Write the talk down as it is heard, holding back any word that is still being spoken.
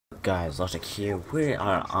up, guys? Logic here. We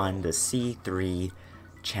are on the C3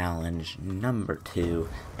 challenge number 2,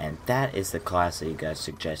 and that is the class that you guys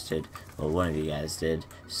suggested. Well, one of you guys did.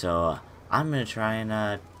 So I'm gonna try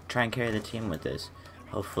and carry the team with this.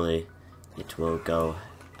 Hopefully, it will go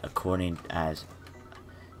according as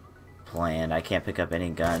planned. I can't pick up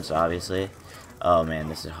any guns, obviously. Oh man,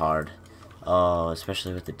 this is hard. Oh,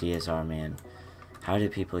 especially with the DSR, man. How do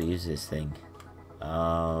people use this thing?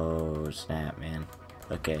 Oh snap, man.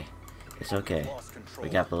 Okay, it's okay. We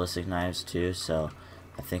got ballistic knives too, so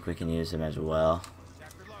I think we can use them as well.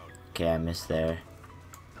 Okay, I missed there.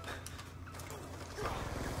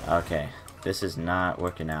 Okay, this is not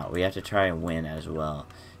working out. We have to try and win as well.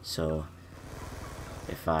 So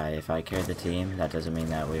if I carry the team, that doesn't mean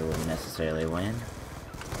that we will necessarily win.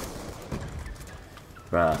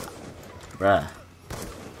 Bruh.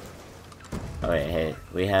 Okay, hey,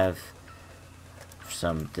 we have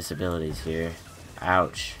some disabilities here.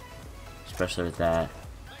 Ouch. Especially with that.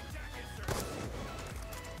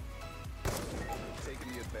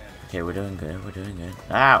 Okay, we're doing good. We're doing good.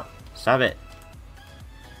 Ow! Stop it!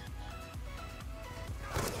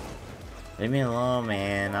 Leave me alone,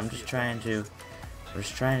 man. I'm just trying to... We're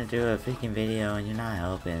just trying to do a freaking video and you're not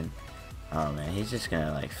helping. Oh, man. He's just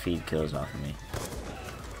gonna, like, feed kills off of me.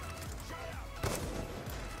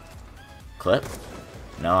 Clip?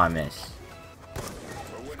 No, I missed.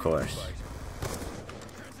 Of course.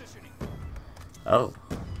 Oh.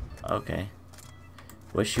 Okay.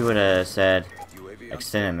 Wish you would have said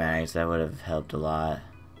extended mags. That would have helped a lot.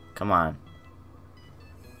 Come on.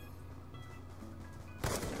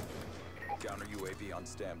 Counter UAV on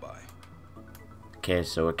standby. Okay,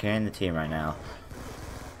 so we're carrying the team right now.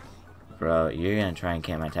 Bro, you're gonna try and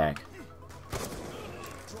camp my attack.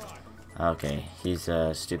 Okay, he's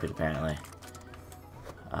stupid apparently.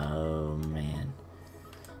 Oh man.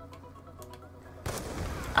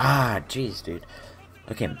 Ah, jeez, dude.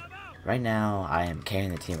 Okay, right now I am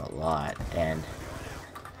carrying the team a lot, and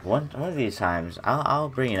one of these times I'll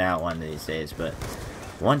bring it out one of these days. But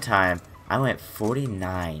one time I went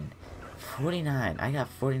 49. I got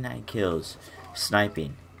 49 kills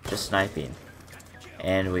sniping, just sniping,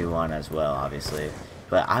 and we won as well, obviously.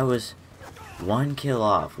 But I was one kill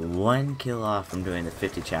off from doing the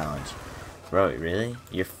 50 challenge. Bro, really?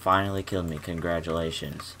 You finally killed me.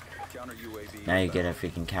 Congratulations. Now you get a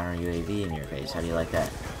freaking counter UAV in your face. How do you like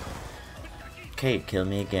that? Okay, kill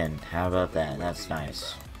me again. How about that? That's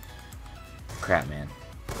nice. Crap, man.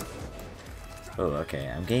 Oh, okay.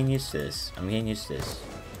 I'm getting used to this.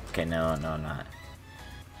 Okay, no, I'm not.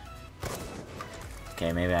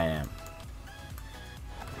 Okay, maybe I am.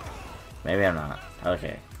 Maybe I'm not.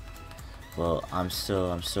 Okay. Well, I'm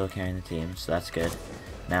still carrying the team, so that's good.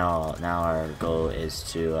 Now our goal is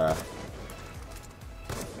to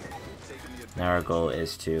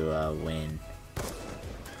win.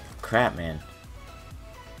 Crap, man.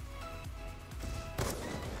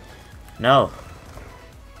 No.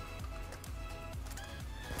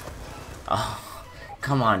 Oh,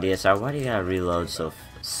 come on, DSR. Why do you gotta reload so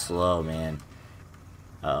slow, man?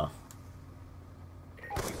 Uh-oh.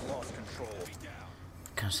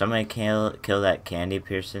 Can somebody kill that candy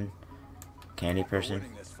person?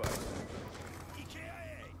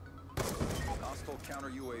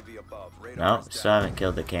 No, still haven't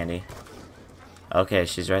killed the candy. Okay,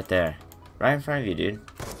 she's right there. Right in front of you, dude.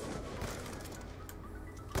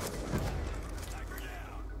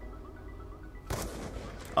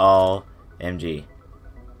 Oh, MG.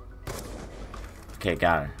 Okay,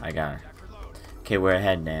 got her. I got her. Okay, we're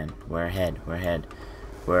ahead, man. We're ahead.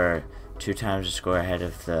 We're 2 times the score ahead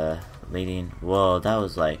of the leading. Whoa, that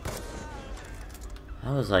was like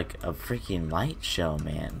a freaking light show,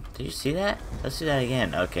 man. Did you see that? Let's do that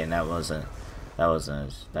again. Okay, that wasn't. We're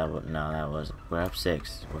up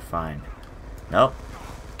 6. We're fine. Nope.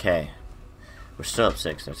 Okay. We're still up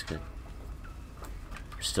 6. That's good.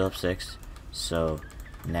 We're still up 6. So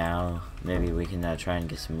now maybe we can try and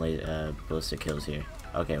get some ballistic kills here.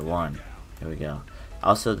 Okay, 1. Here we go.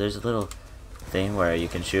 Also, there's a little thing where you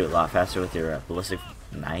can shoot a lot faster with your ballistic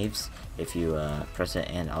knives if you press it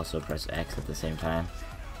and also press X at the same time.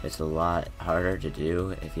 It's a lot harder to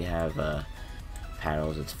do if you have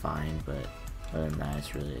paddles. It's fine, but other than that, it's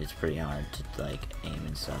pretty hard to like aim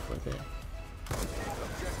and stuff with it.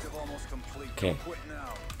 Okay,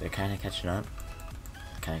 they're kind of catching up.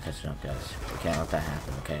 Guys. We can't let that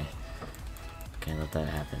happen. Okay, can't let that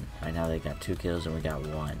happen. Right now they got 2 kills and we got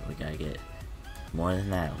 1. We gotta get more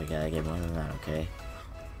than that. Okay.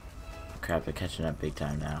 Crap, they're catching up big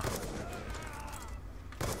time now.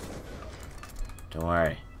 Don't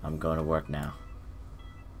worry, I'm going to work now.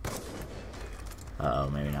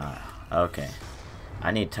 Uh-oh, maybe not. Okay.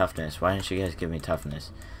 I need toughness. Why don't you guys give me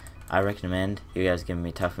toughness? I recommend you guys give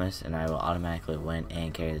me toughness, and I will automatically win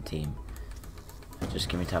and carry the team. Just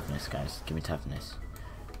give me toughness, guys. Give me toughness.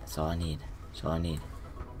 That's all I need. That's all I need.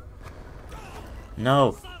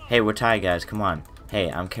 No! Hey, we're tied, guys. Come on.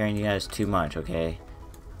 Hey, I'm carrying you guys too much, okay?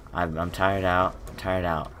 I'm tired out. I'm tired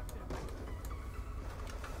out.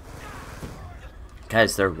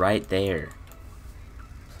 Guys, they're right there.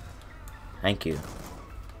 Thank you.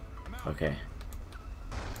 Okay.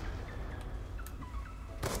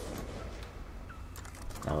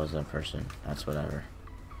 That was a person. That's whatever.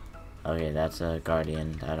 Okay, that's a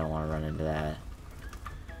guardian. I don't want to run into that.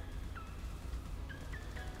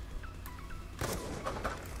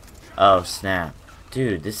 Oh snap.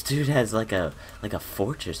 Dude, this dude has like a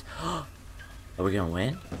fortress. Are we gonna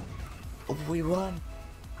win? Oh, we won.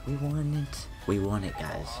 We won it. We won it,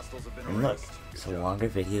 guys. And look, it's a longer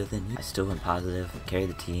video than you. I still went positive, carried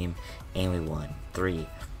the team, and we won. 3.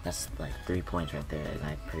 That's like 3 points right there, and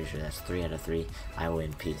I'm pretty sure that's 3 out of 3. I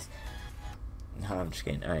win. Peace. No, I'm just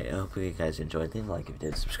kidding. Alright, I hope you guys enjoyed. Leave a like if you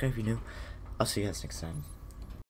did. Subscribe if you're new. I'll see you guys next time.